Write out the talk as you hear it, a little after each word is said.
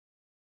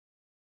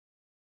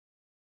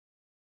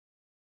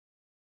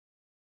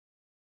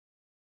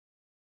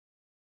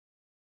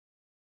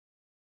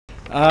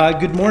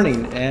Good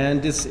morning,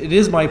 and it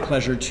is my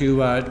pleasure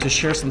to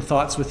share some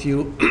thoughts with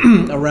you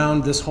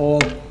around this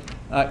whole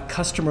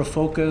customer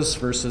focus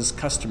versus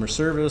customer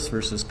service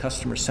versus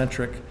customer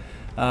centric.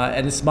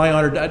 And it's my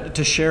honor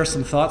to share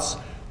some thoughts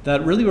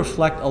that really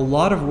reflect a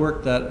lot of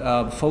work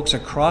that folks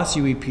across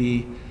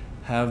UEP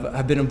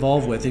have been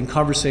involved with in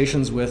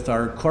conversations with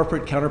our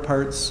corporate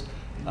counterparts,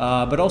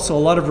 but also a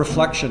lot of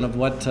reflection of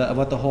what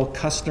the whole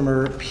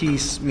customer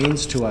piece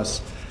means to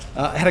us.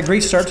 Had a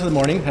great start to the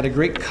morning, had a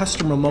great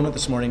customer moment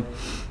this morning.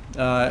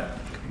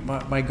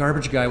 My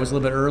garbage guy was a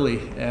little bit early,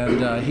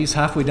 and he's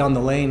halfway down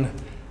the lane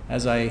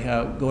as I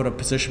go to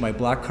position my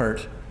black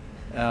cart,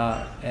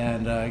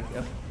 and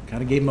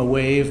kind of gave him a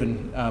wave,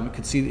 and I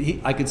could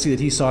see that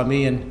he saw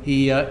me, and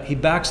he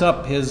backs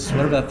up his,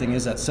 whatever that thing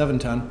is, that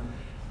 7-ton,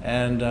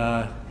 and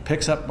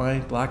picks up my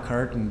black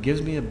cart and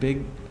gives me a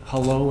big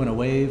hello and a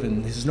wave,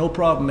 and he says, "No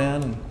problem,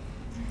 man." And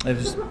it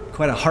was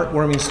quite a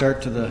heartwarming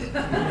start to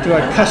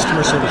our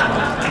customer service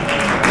model.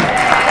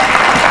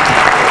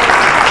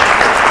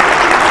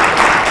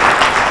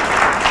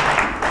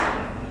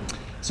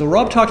 So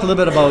Rob talked a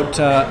little bit about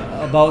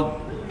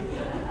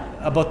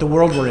the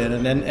world we're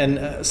in,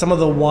 and some of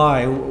the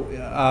why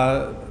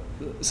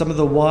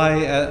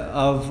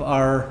of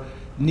our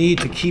need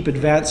to keep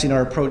advancing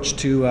our approach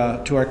to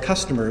our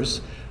customers.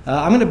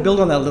 I'm going to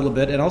build on that a little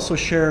bit and also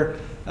share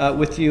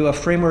with you a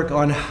framework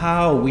on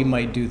how we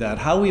might do that,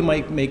 how we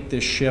might make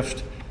this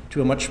shift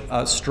to a much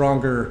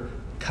stronger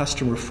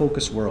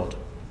customer-focused world.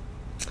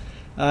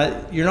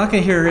 You're not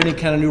going to hear any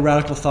kind of new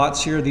radical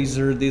thoughts here. This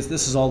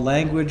is all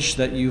language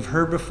that you've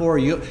heard before.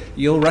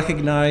 You'll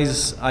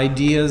recognize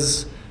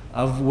ideas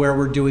of where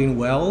we're doing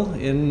well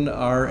in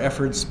our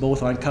efforts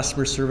both on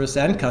customer service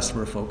and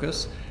customer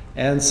focus,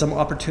 and some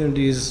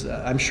opportunities.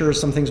 I'm sure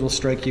some things will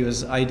strike you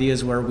as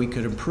ideas where we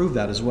could improve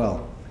that as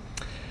well.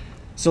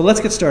 So let's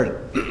get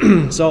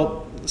started.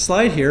 So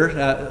slide here,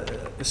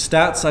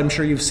 stats I'm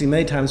sure you've seen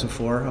many times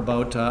before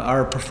about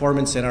our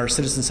performance in our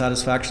citizen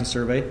satisfaction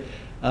survey.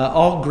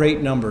 All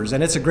great numbers,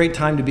 and it's a great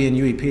time to be in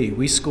UEP.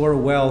 We score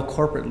well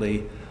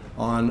corporately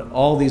on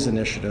all these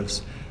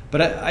initiatives.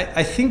 But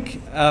I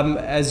think,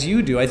 as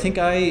you do,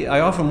 I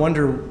often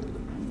wonder,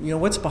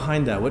 what's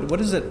behind that? What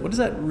does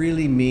that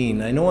really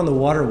mean? I know on the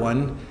water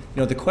one,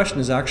 the question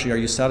is actually, are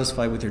you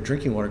satisfied with your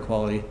drinking water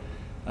quality?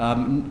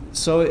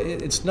 So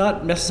it's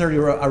not necessarily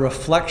a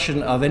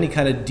reflection of any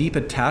kind of deep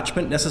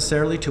attachment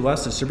necessarily to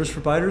us as service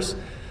providers.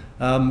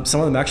 Some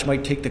of them actually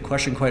might take the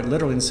question quite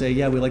literally and say,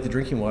 yeah, we like the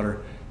drinking water.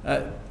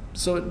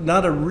 So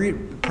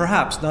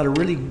perhaps not a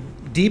really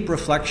deep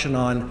reflection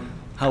on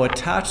how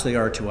attached they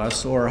are to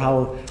us or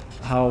how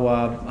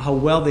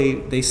well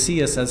they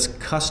see us as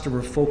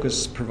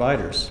customer-focused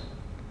providers.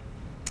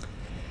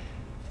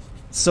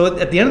 So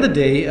at the end of the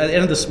day, at the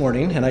end of this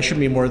morning, and I shouldn't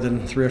be more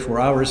than 3 or 4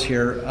 hours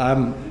here,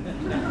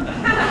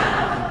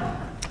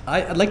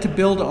 I'd like to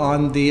build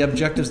on the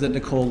objectives that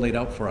Nicole laid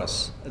out for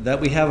us, that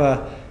we have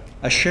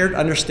a shared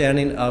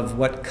understanding of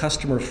what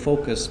customer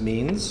focus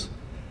means,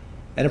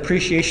 an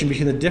appreciation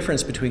between the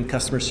difference between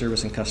customer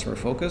service and customer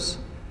focus,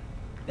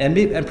 and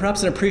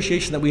perhaps an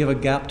appreciation that we have a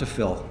gap to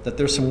fill, that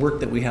there's some work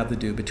that we have to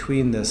do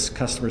between this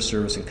customer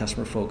service and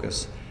customer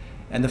focus,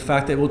 and the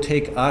fact that it will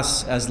take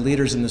us as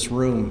leaders in this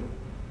room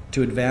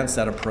to advance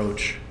that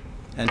approach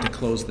and to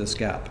close this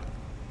gap.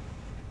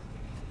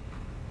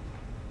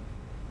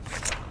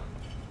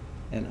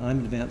 And I'm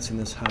advancing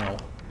this how?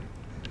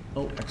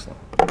 Oh, excellent.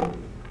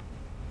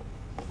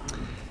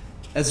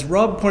 As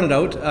Rob pointed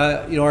out,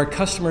 our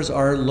customers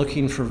are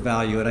looking for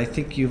value, and I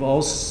think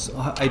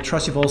I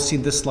trust you've all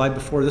seen this slide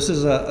before. This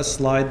is a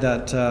slide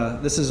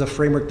this is a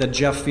framework that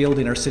Jeff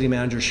Fielding, our city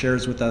manager,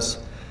 shares with us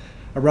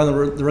around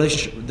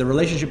the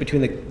relationship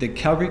between the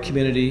Calgary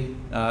community,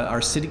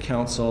 our city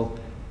council,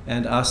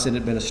 and us in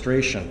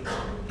administration.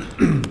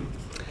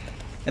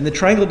 And the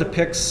triangle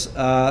depicts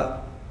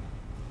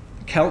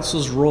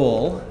council's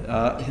role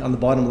on the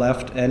bottom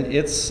left, and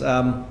its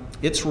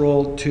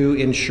role to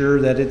ensure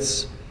that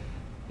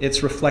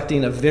it's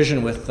reflecting a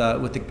vision with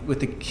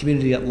the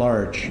community at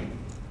large.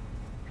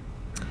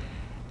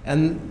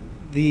 And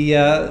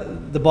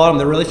the bottom,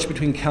 the relationship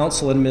between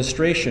council and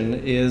administration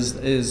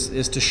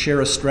is to share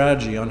a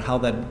strategy on how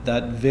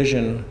that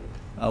vision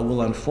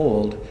will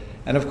unfold.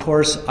 And of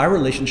course, our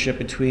relationship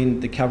between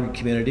the Calgary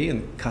community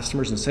and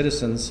customers and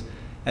citizens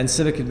and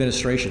civic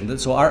administration.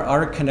 So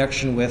our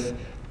connection with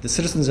the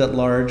citizens at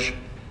large,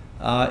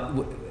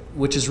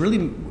 which is really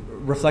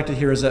reflected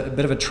here as a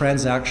bit of a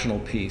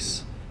transactional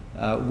piece.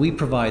 We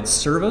provide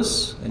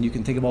service, and you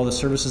can think of all the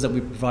services that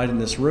we provide in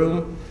this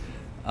room.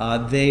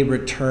 They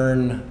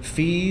return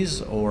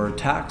fees or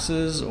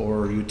taxes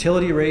or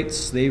utility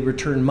rates. They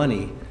return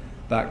money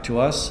back to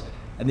us.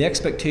 And the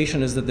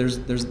expectation is that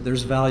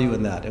there's value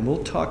in that, and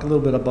we'll talk a little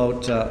bit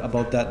about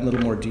that in a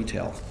little more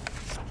detail.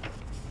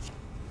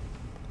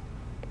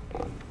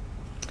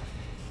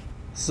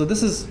 So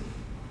this is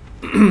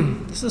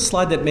a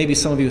slide that maybe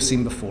some of you have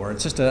seen before.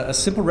 It's just a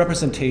simple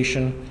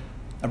representation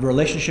of a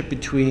relationship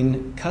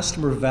between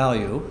customer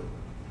value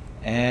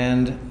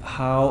and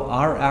how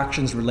our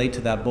actions relate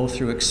to that, both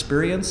through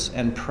experience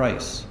and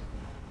price.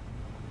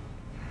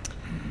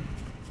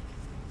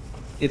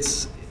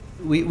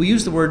 We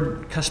use the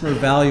word customer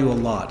value a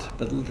lot,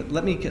 but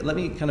let me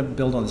kind of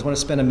build on this. I want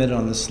to spend a minute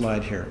on this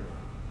slide here.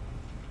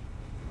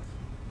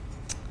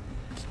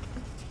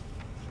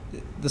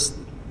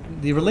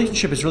 The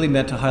relationship is really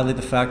meant to highlight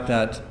the fact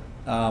that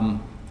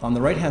on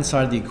the right-hand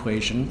side of the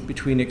equation,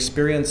 between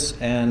experience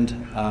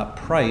and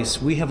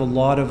price, we have a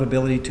lot of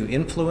ability to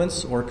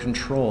influence or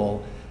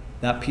control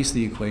that piece of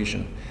the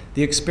equation.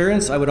 The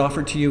experience I would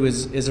offer to you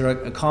is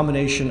a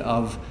combination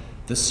of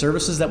the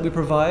services that we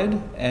provide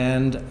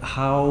and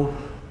how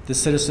the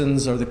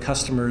citizens or the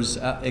customers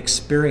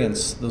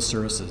experience those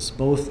services,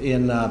 both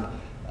in the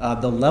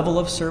level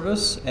of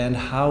service and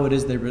how it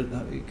is they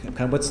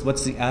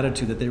what's the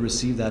attitude that they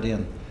receive that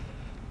in,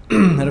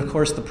 and of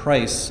course the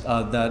price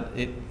that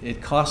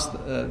it costs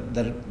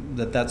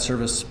that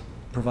service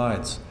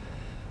provides.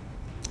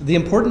 The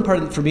important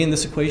part for me in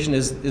this equation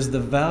is the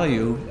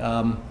value.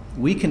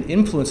 We can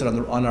influence it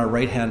on our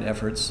right-hand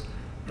efforts,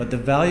 but the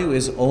value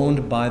is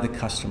owned by the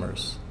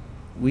customers.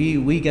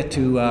 We get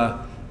to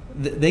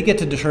they get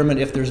to determine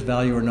if there's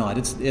value or not.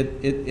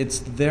 It's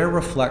their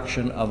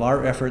reflection of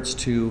our efforts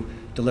to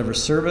deliver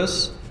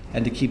service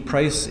and to keep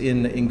price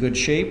in good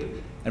shape,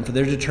 and for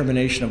their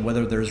determination of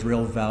whether there's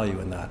real value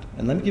in that.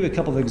 And let me give you a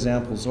couple of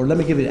examples, or let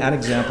me give you an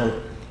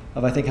example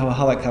of I think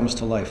how that comes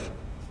to life.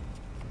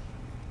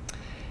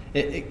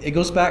 It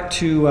goes back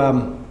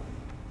to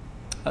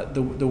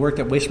the work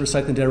that Waste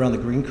Recycling did around the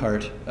green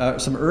card.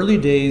 Some early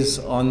days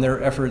on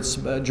their efforts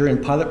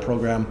during pilot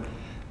program,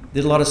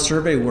 did a lot of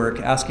survey work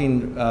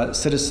asking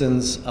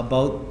citizens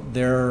about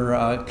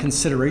their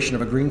consideration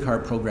of a green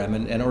card program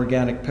and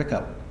organic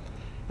pickup.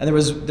 And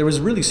there was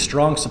really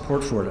strong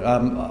support for it,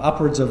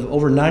 upwards of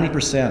over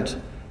 90%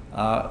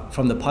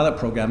 from the pilot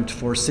program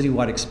for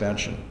citywide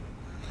expansion.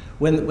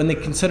 When they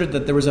considered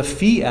that there was a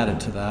fee added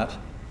to that,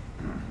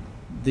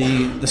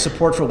 the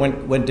support for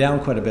it went down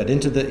quite a bit,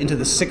 into the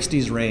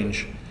 60s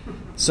range.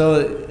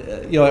 So,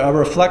 a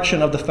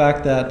reflection of the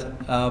fact that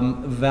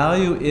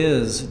value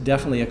is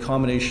definitely a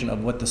combination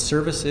of what the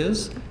service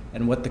is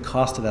and what the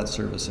cost of that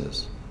service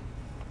is.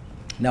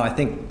 Now, I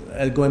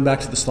think, going back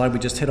to the slide we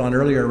just hit on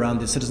earlier around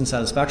the citizen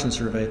satisfaction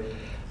survey,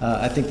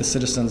 I think the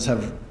citizens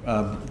have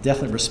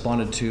definitely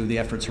responded to the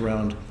efforts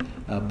around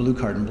blue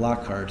card and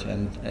black card.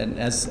 And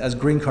as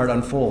green card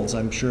unfolds,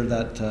 I'm sure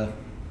that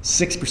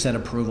 6%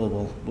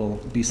 approval will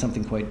be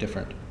something quite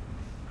different.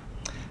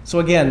 So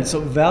again,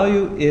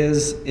 value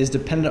is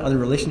dependent on the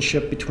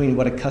relationship between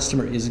what a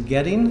customer is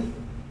getting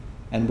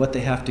and what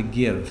they have to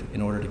give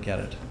in order to get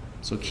it.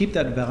 So keep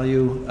that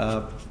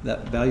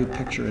value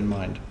picture in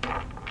mind.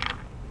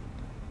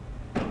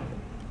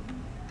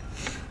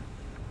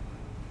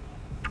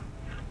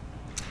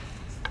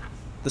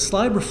 The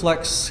slide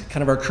reflects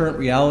kind of our current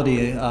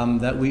reality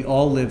that we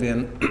all live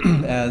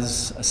in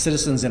as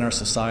citizens in our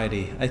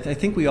society. I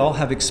think we all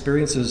have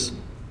experiences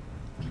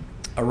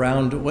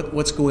around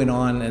what's going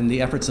on and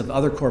the efforts of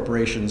other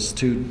corporations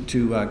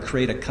to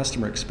create a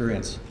customer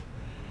experience.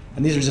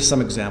 And these are just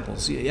some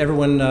examples.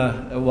 Everyone,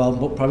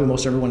 probably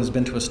most everyone has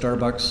been to a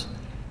Starbucks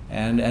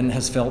and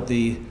has felt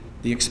the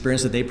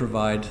experience that they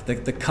provide,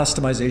 the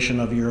customization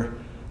of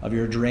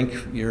your drink,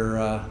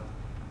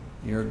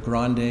 your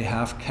grande,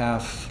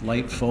 half-calf,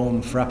 light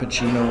foam,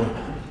 frappuccino,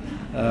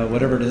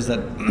 whatever it is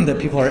that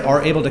people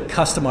are able to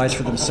customize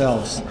for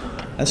themselves.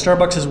 And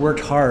Starbucks has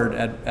worked hard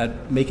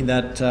at making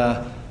that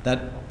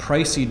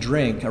pricey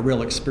drink a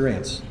real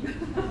experience.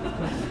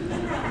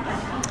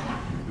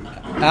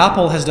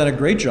 Apple has done a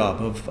great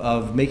job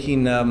of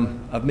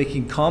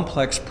making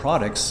complex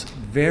products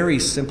very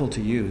simple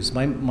to use.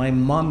 My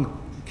mom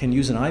can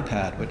use an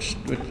iPad, which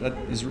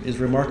is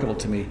remarkable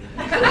to me.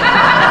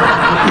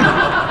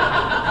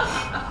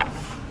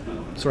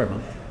 Sorry,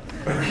 Mom.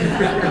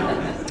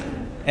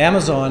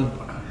 Amazon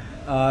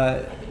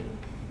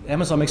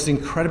makes it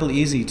incredibly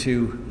easy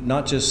to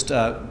not just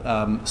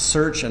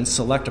search and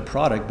select a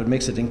product, but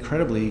makes it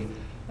incredibly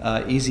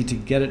easy to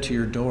get it to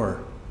your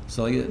door.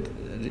 So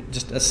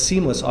just a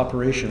seamless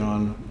operation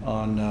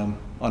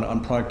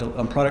on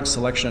product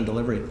selection and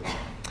delivery.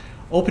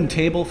 Open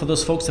Table, for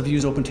those folks that have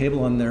used Open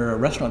Table on their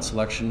restaurant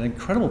selection, an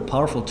incredible,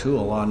 powerful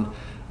tool on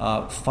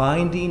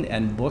finding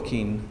and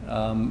booking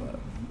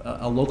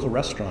a local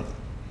restaurant.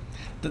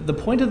 The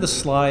point of the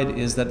slide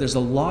is that there's a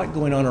lot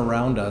going on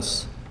around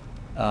us.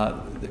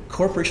 The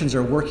corporations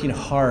are working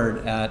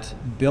hard at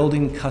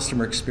building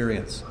customer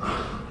experience.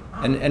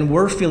 And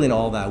we're feeling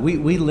all that.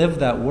 We live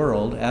that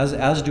world,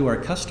 as do our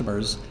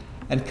customers,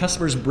 and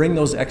customers bring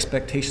those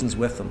expectations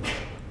with them.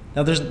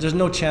 Now, there's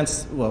no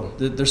chance, well,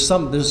 there's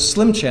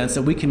slim chance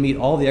that we can meet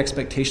all the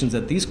expectations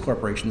that these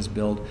corporations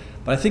build,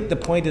 but I think the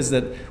point is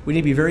that we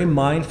need to be very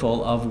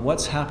mindful of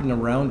what's happening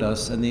around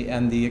us and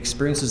the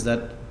experiences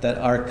that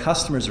our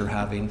customers are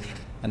having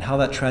and how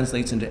that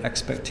translates into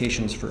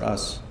expectations for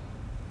us.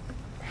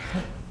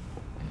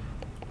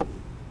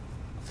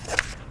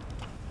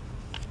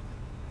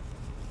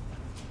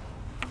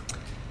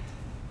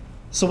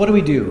 So what do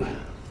we do?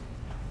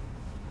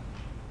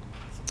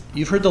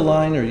 You've heard the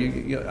line, or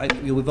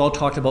we've all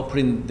talked about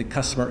putting the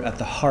customer at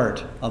the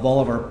heart of all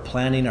of our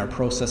planning, our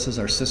processes,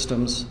 our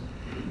systems.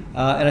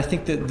 And I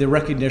think that the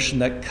recognition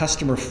that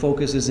customer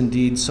focus is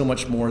indeed so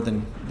much more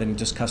than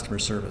just customer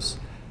service.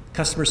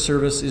 Customer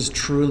service is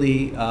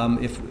truly,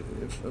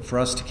 for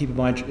us to keep in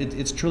mind,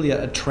 it's truly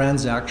a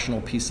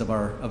transactional piece of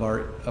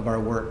our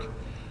work.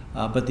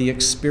 But the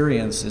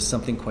experience is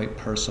something quite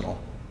personal.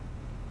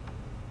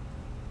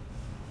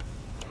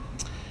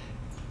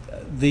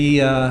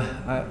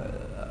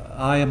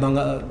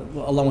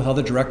 Along with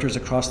other directors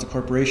across the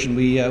corporation,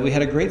 we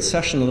had a great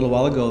session a little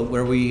while ago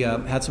where we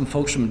had some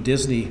folks from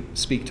Disney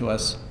speak to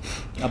us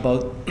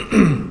about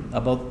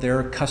about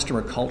their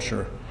customer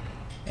culture,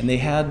 and they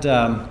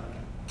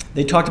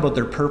talked about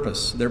their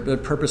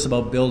purpose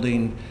about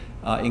building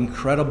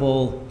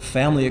incredible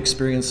family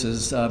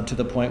experiences to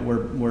the point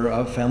where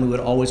a family would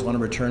always want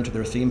to return to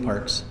their theme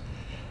parks.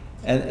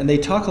 And they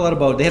talk a lot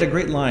about, they had a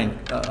great line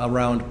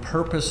around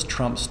purpose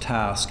trumps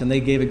task, and they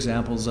gave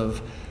examples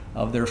of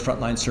their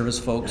frontline service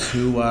folks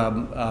who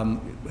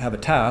have a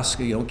task,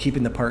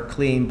 keeping the park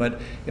clean, but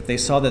if they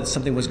saw that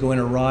something was going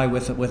awry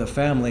with a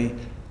family,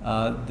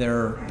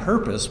 their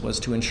purpose was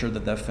to ensure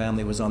that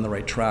family was on the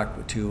right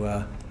track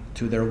to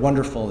their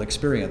wonderful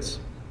experience.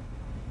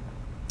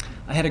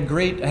 I had a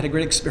great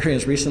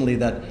experience recently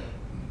that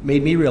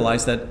made me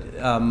realize that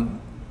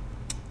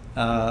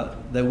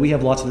that we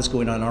have lots of this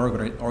going on in our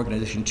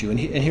organization too. And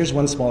here's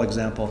one small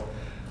example.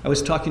 I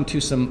was talking to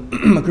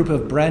a group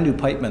of brand new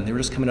pipemen. They were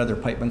just coming out of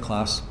their pipeman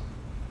class.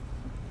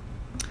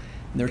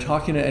 And they're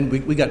talking, and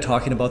we got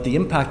talking about the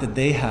impact that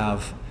they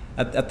have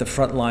at the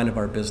front line of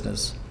our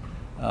business,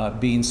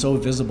 being so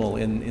visible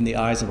in the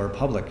eyes of our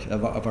public,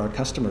 of our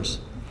customers.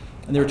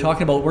 And they were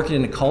talking about working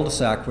in a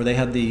cul-de-sac where they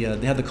had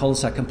the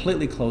cul-de-sac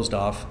completely closed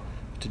off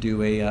to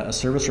do a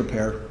service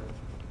repair.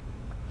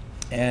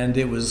 And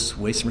it was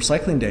waste and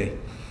recycling day.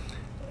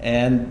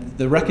 And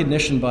the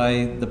recognition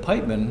by the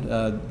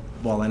pipeman,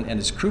 and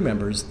his crew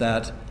members,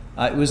 that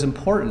it was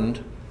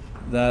important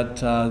that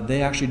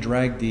they actually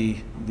dragged the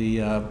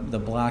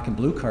black and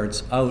blue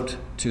carts out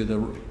to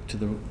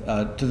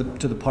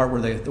the part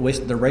where their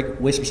waste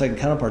recycling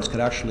counterparts could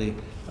actually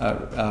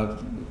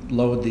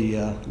load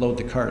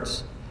the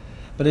carts.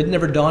 But it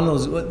never dawned on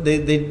those.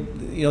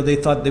 They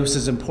thought this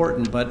was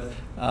important, but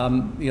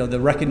the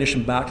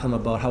recognition back to them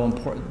about how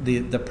important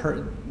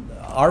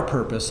our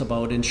purpose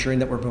about ensuring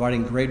that we're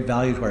providing great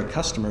value to our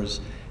customers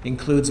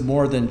includes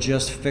more than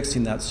just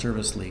fixing that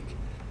service leak.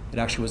 It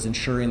actually was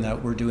ensuring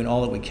that we're doing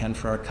all that we can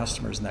for our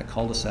customers in that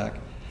cul-de-sac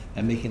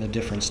and making a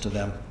difference to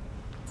them.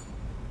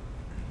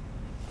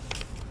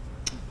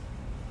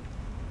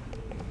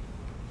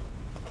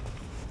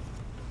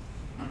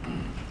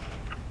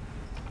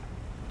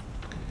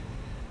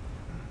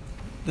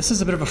 This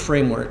is a bit of a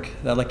framework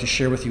that I'd like to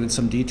share with you in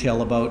some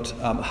detail about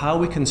how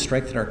we can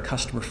strengthen our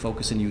customer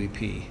focus in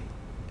UEP.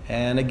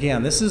 And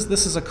again, this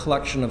is a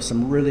collection of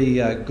some really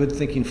good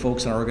thinking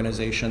folks in our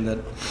organization that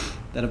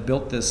have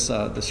built this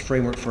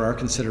framework for our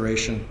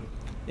consideration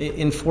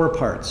in 4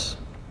 parts.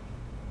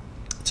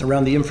 It's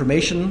around the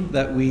information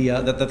that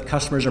that the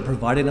customers are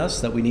providing us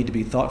that we need to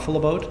be thoughtful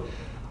about,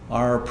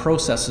 our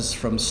processes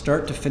from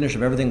start to finish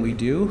of everything we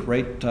do,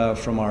 right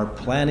from our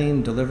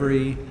planning,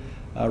 delivery,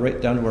 right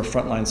down to our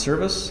frontline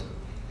service,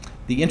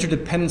 the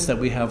interdependence that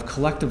we have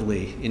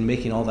collectively in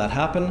making all that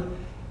happen,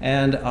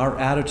 and our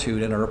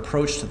attitude and our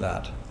approach to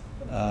that.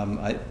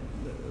 I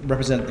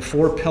represent the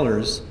 4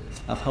 pillars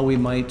of how we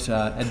might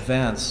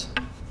advance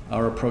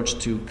our approach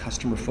to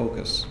customer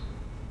focus.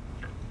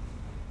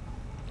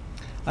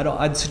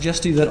 I'd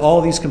suggest to you that all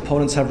these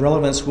components have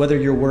relevance whether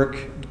your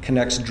work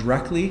connects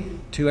directly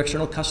to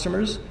external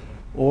customers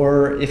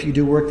or if you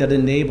do work that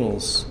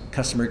enables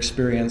customer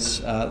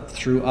experience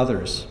through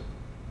others.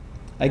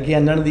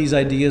 Again, none of these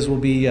ideas will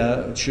be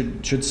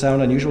should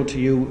sound unusual to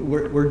you.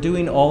 We're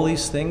doing all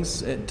these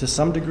things to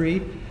some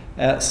degree,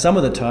 some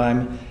of the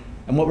time,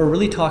 and what we're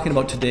really talking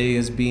about today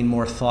is being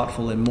more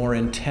thoughtful and more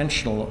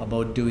intentional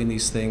about doing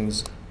these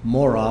things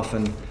more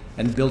often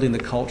and building the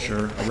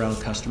culture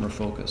around customer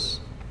focus.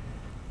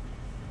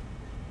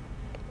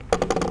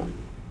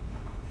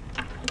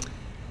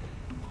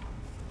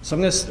 So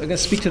I'm going to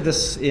speak to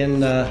this in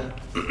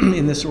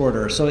this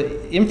order. So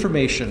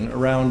information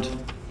around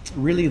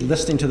really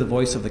listening to the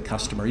voice of the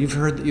customer. You've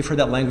heard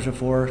that language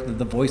before,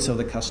 the voice of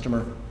the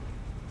customer.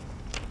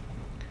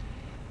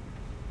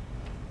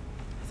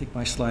 I think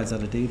my slide's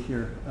out of date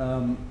here.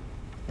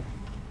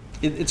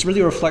 It's really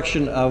a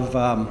reflection of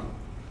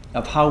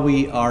how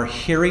we are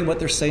hearing what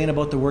they're saying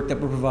about the work that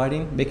we're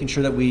providing, making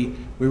sure that we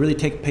really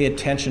pay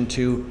attention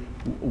to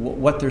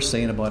what they're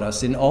saying about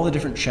us in all the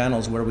different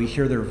channels where we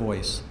hear their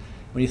voice.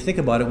 When you think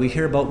about it, we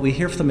hear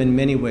from them in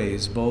many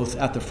ways, both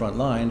at the front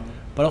line,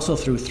 but also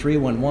through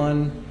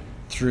 311,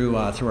 through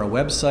our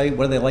website,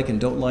 what do they like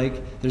and don't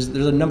like. There's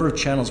a number of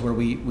channels where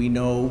we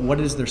know what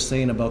it is they're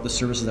saying about the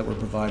services that we're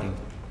providing.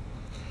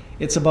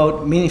 It's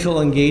about meaningful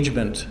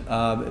engagement,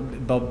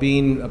 about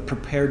being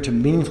prepared to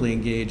meaningfully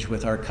engage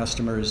with our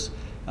customers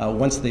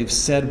once they've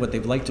said what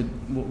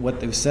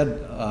they've said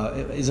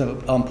is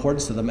of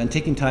importance to them, and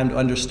taking time to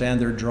understand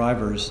their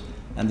drivers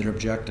and their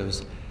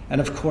objectives. And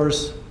of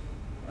course,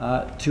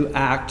 to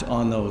act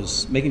on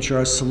those, making sure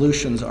our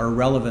solutions are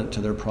relevant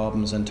to their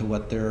problems and to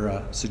what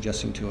they're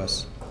suggesting to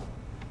us.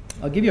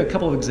 I'll give you a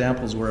couple of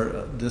examples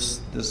where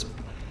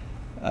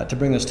to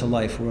bring this to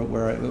life,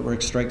 where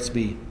it strikes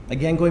me.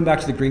 Again, going back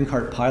to the green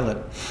cart pilot,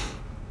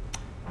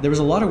 there was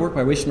a lot of work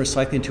by Waste and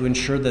Recycling to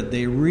ensure that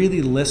they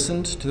really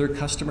listened to their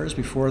customers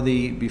before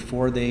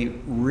they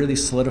really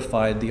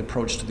solidified the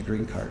approach to the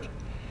green cart.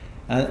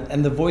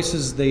 And the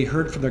voices they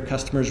heard from their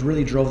customers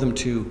really drove them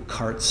to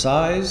cart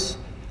size,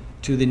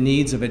 to the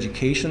needs of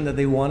education that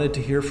they wanted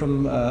to hear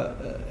from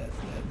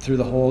through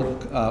the whole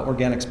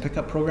organics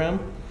pickup program,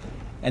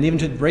 and even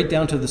to right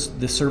down to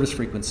the service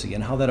frequency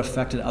and how that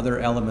affected other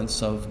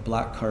elements of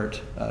black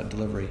cart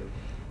delivery.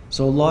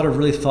 So a lot of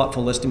really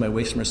thoughtful listening by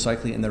Waste and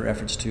Recycling in their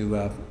efforts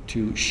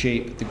to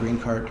shape the green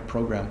cart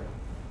program.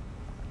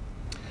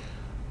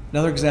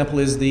 Another example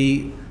is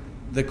the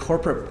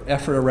corporate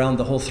effort around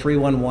the whole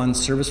 311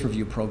 service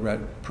review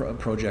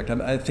project.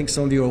 I think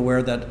some of you are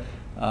aware that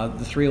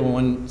the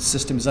 311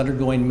 system is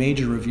undergoing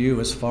major review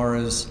as far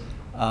as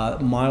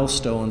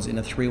milestones in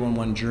a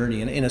 311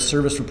 journey and in a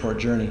service report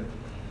journey.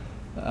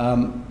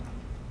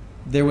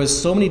 There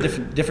was so many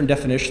different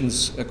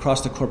definitions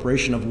across the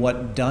corporation of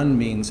what done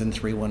means in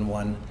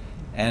 311,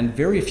 and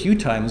very few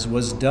times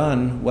was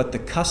done what the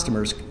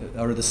customers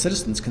or the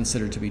citizens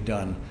considered to be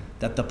done,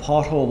 that the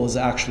pothole was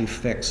actually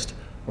fixed,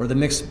 or the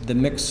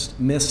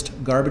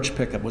missed garbage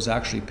pickup was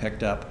actually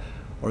picked up,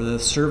 or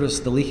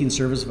the leaking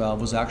service valve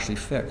was actually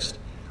fixed.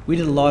 We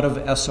did a lot of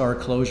SR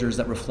closures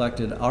that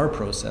reflected our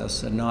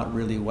process and not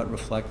really what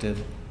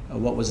reflected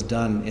what was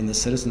done in the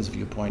citizens'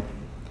 viewpoint.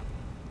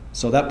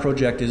 So that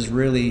project is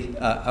really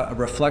a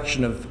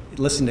reflection of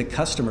listening to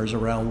customers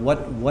around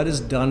what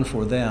is done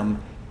for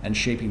them and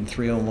shaping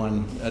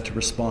 301 to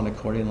respond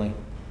accordingly.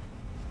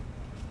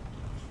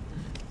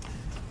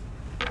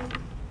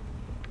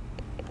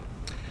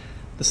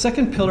 The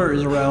second pillar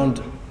is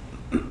around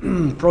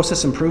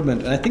process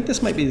improvement, and I think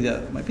this might be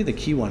the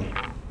key one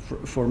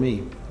for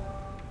me.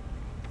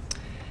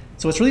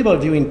 So it's really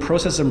about viewing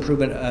process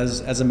improvement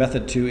as a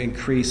method to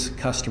increase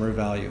customer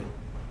value,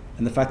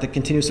 and the fact that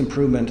continuous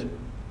improvement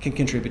can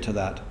contribute to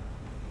that.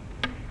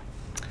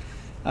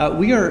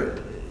 When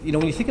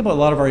you think about a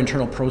lot of our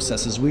internal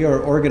processes, we are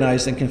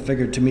organized and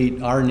configured to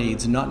meet our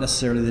needs, not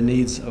necessarily the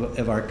needs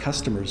of our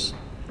customers.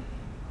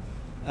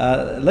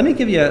 Let me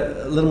give you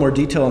a little more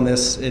detail on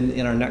this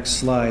in our next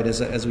slide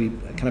as we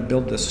kind of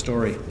build this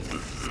story.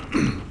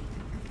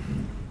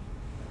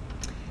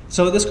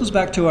 So this goes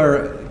back to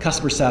our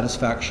customer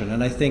satisfaction,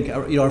 and I think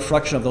a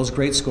reflection of those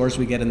great scores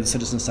we get in the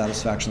citizen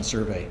satisfaction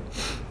survey.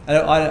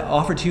 I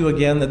offer to you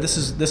again that this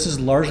is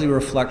largely a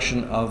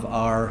reflection of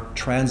our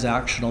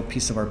transactional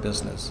piece of our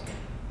business.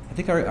 I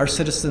think our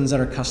citizens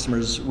and our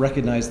customers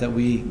recognize that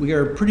we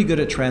are pretty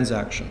good at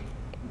transaction.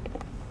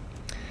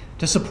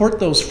 To support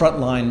those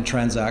frontline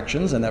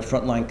transactions and that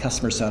frontline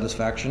customer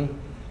satisfaction,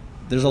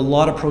 there's a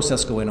lot of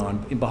process going on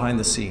behind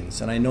the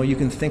scenes. And I know you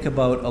can think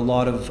about a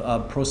lot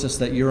of process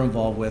that you're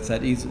involved with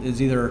that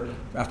is either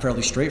a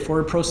fairly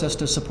straightforward process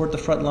to support the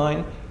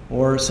frontline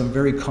or some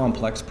very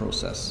complex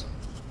process.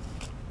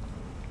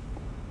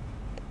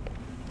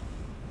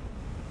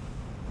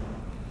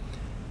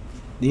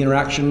 The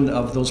interaction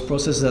of those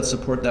processes that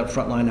support that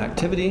frontline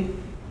activity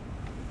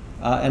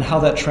and how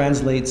that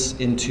translates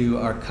into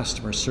our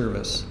customer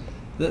service.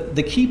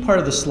 The key part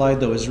of the slide,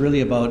 though, is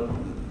really about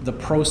the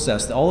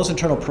process, all those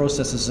internal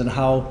processes, and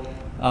how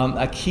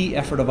a key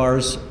effort of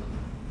ours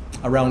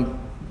around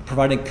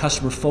providing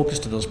customer focus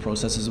to those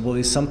processes will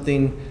be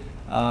something,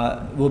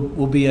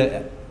 will be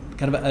a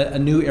kind of a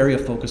new area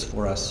of focus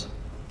for us.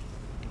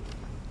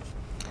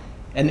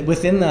 And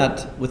within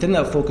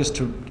that focus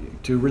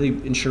to really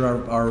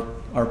ensure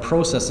our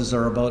processes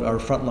are about our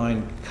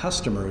frontline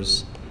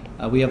customers,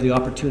 we have the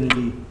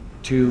opportunity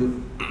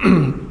to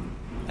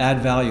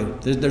add value.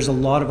 There's a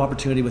lot of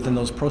opportunity within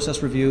those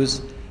process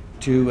reviews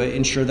to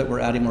ensure that we're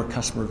adding more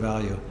customer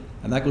value.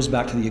 And that goes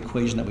back to the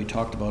equation that we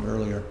talked about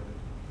earlier.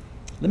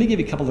 Let me give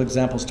you a couple of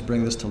examples to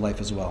bring this to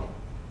life as well.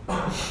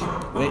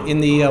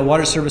 In the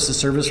water services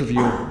service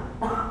review,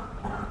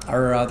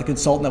 the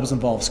consultant that was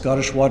involved,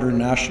 Scottish Water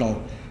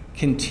National,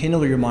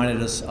 continually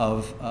reminded us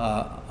of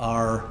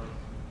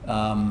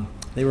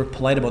they were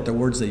polite about their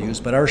words they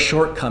used, but our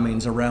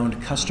shortcomings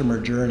around customer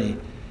journey.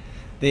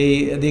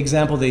 The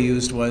example they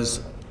used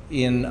was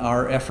in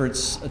our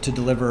efforts to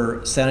deliver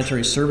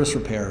sanitary service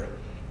repair,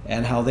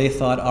 and how they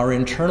thought our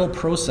internal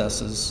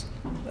processes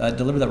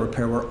deliver that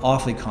repair were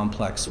awfully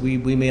complex. We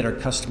made our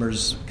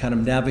customers kind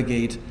of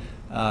navigate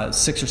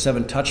 6 or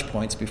 7 touch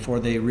points before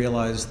they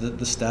realized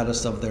the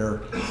status of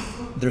their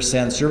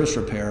sand service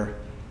repair.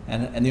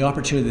 And the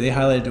opportunity they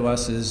highlighted to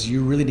us is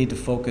you really need to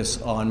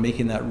focus on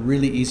making that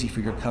really easy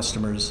for your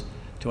customers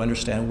to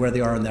understand where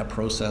they are in that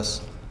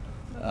process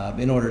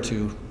in order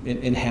to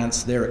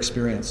enhance their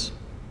experience.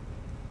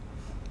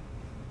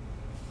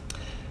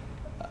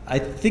 I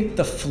think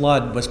the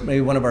flood was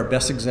maybe one of our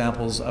best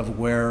examples of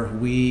where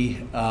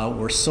we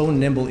were so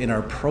nimble in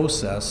our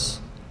process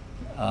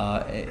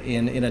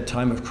in a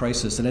time of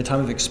crisis, in a time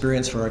of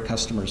experience for our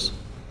customers.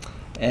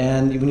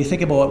 And when you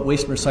think about what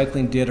waste and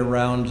recycling did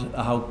around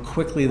how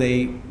quickly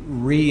they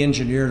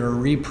re-engineered or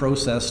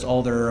reprocessed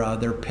all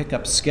their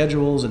pickup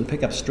schedules and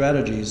pickup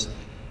strategies,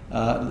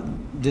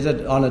 did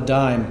it on a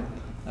dime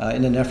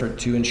in an effort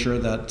to ensure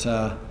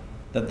that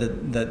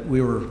that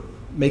we were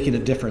making a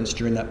difference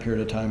during that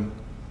period of time.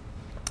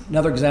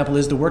 Another example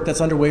is the work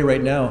that's underway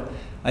right now.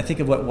 I think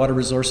of what Water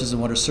Resources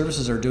and Water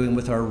Services are doing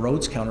with our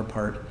roads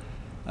counterpart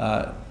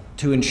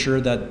to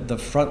ensure that the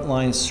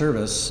frontline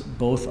service,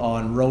 both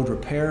on road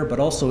repair, but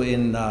also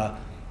in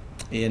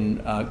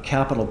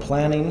capital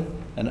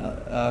planning, and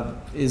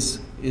is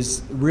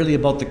really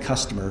about the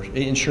customer,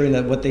 ensuring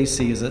that what they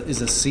see is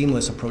a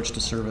seamless approach to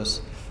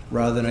service,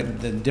 rather than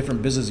the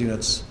different business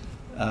units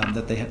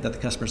that the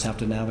customers have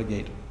to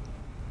navigate.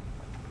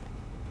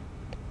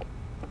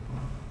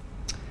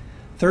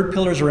 Third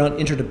pillar is around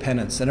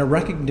interdependence and a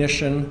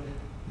recognition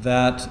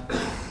that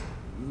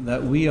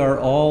we are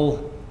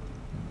all,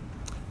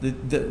 the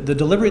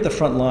delivery at the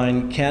front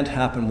line can't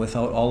happen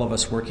without all of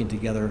us working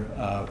together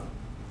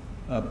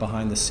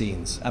behind the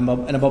scenes, and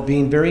about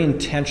being very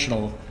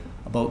intentional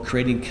about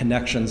creating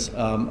connections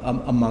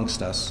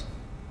amongst us.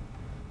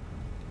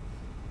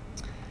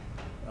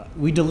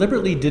 We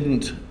deliberately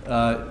didn't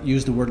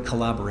use the word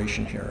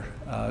collaboration here.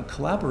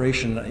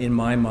 Collaboration, in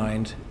my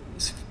mind,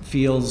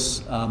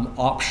 feels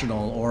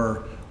optional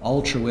or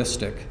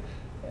altruistic,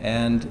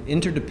 and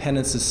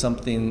interdependence is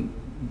something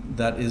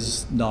that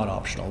is not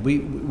optional.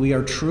 We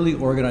are truly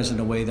organized in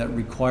a way that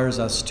requires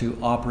us to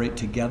operate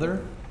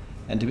together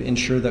and to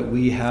ensure that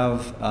we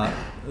have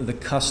the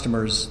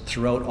customers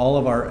throughout all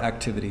of our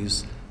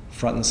activities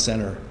front and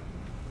center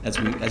as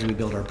we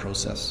build our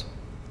process.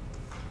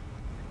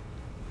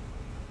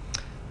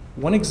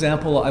 One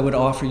example I would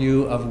offer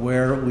you of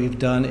where we've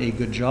done a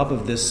good job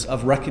of this,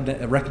 of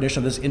recognition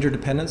of this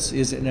interdependence,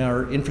 is in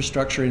our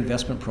infrastructure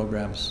investment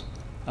programs,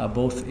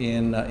 both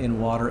in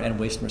water and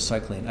waste and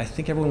recycling. I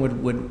think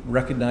everyone would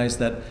recognize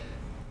that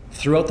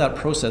throughout that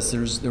process,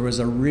 there was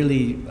a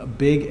really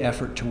big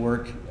effort to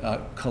work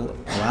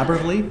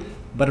collaboratively,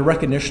 but a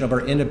recognition of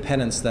our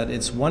independence, that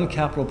it's one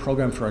capital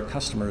program for our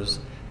customers,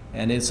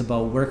 and it's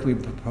about where can we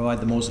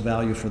provide the most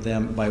value for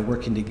them by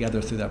working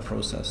together through that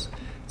process.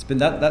 It's been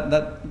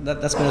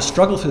that's been a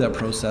struggle through that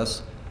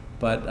process,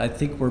 but I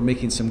think we're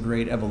making some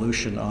great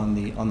evolution on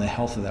the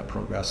health of that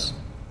progress.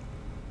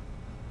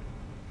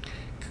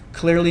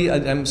 Clearly,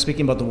 I'm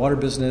speaking about the water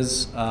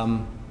business.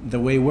 The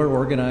way we're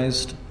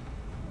organized,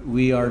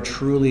 we are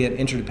truly an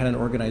interdependent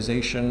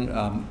organization.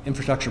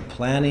 Infrastructure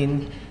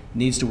planning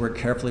needs to work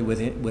carefully with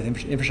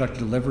infrastructure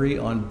delivery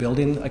on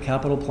building a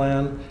capital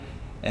plan.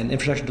 And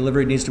infrastructure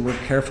delivery needs to work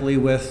carefully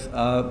with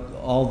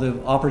all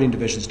the operating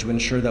divisions to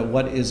ensure that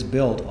what is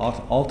built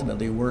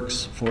ultimately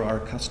works for our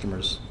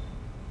customers.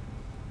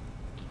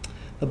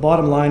 The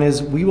bottom line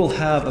is we will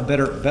have a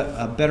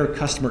better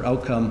customer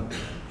outcome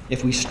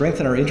if we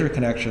strengthen our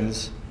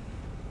interconnections.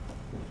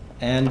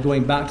 And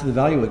going back to the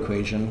value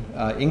equation,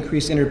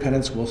 increased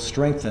interdependence will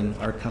strengthen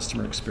our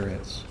customer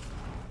experience.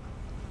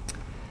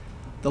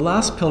 The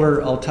last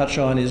pillar I'll touch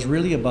on is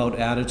really about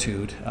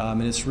attitude,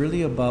 and it's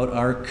really about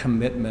our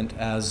commitment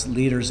as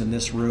leaders in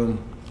this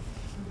room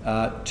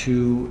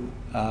to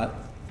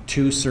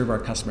serve our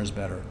customers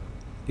better.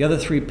 The other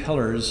three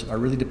pillars are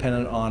really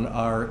dependent on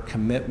our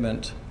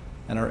commitment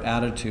and our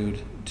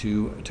attitude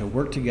to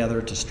work together,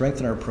 to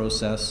strengthen our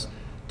process,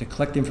 to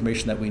collect the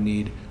information that we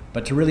need,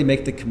 but to really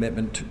make the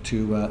commitment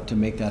to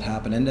make that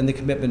happen, and the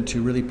commitment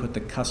to really put the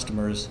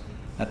customers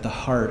at the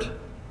heart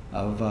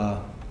of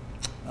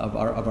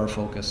our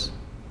focus.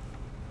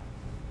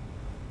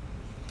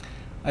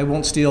 I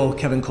won't steal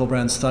Kevin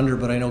Colbrand's thunder,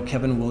 but I know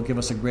Kevin will give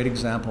us a great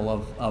example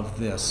of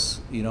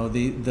this. You know,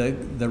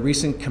 the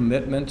recent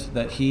commitment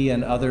that he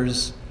and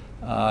others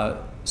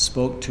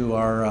spoke to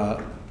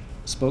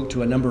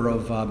a number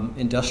of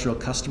industrial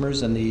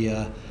customers, and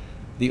the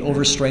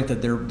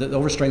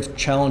overstrength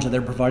challenge that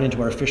they're providing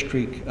to our Fish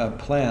Creek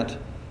plant.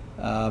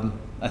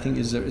 I think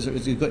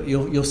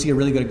you'll see a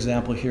really good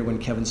example here when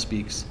Kevin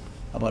speaks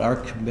about our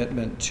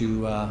commitment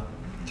to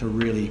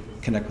really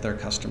connect with our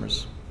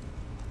customers.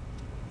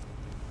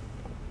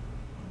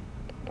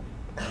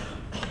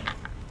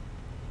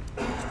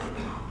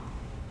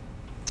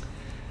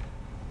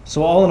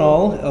 So all in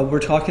all, we're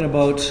talking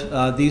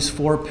about these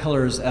four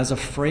pillars as a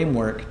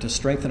framework to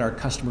strengthen our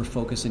customer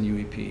focus in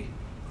UEP.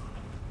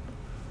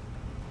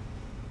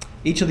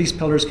 Each of these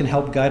pillars can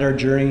help guide our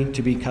journey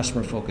to be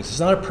customer focused. It's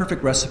not a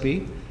perfect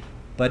recipe,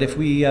 but if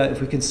we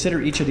consider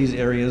each of these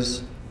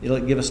areas, it'll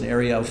give us an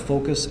area of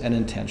focus and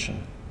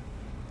intention.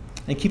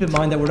 And keep in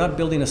mind that we're not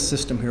building a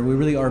system here, we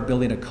really are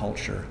building a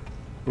culture.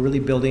 We're really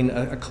building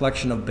a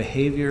collection of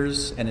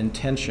behaviors and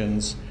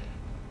intentions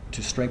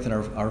to strengthen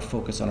our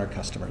focus on our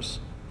customers.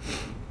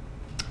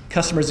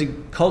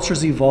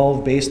 Cultures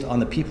evolve based on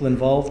the people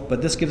involved,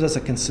 but this gives us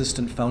a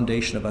consistent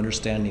foundation of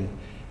understanding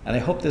And I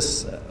hope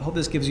this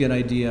gives you an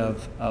idea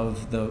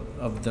of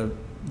the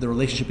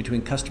relationship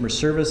between customer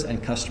service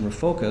and customer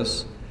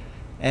focus,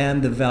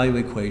 and the value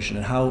equation,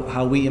 and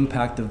how we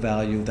impact the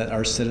value that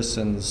our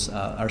citizens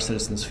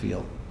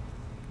feel.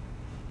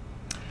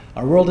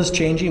 Our world is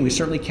changing. We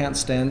certainly can't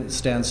stand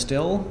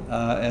still,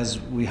 as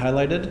we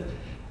highlighted.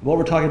 What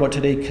we're talking about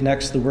today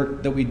connects the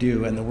work that we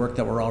do and the work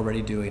that we're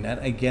already doing. And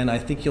again, I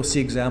think you'll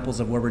see examples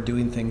of where we're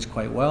doing things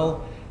quite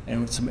well,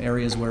 and some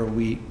areas where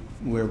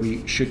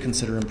we should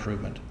consider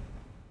improvement.